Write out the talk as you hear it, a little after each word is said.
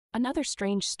Another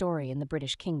strange story in the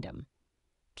British kingdom.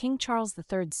 King Charles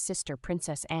III's sister,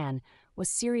 Princess Anne, was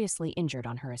seriously injured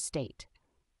on her estate.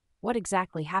 What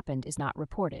exactly happened is not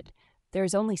reported. There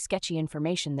is only sketchy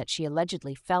information that she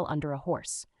allegedly fell under a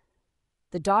horse.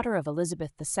 The daughter of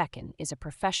Elizabeth II is a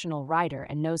professional rider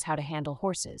and knows how to handle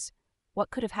horses. What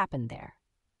could have happened there?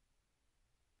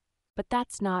 But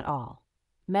that's not all.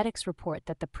 Medics report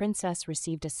that the princess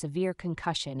received a severe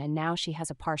concussion and now she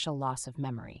has a partial loss of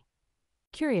memory.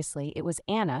 Curiously, it was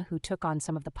Anna who took on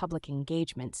some of the public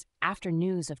engagements after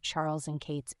news of Charles and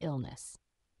Kate's illness.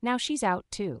 Now she's out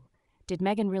too. Did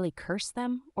Meghan really curse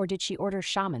them, or did she order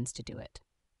shamans to do it?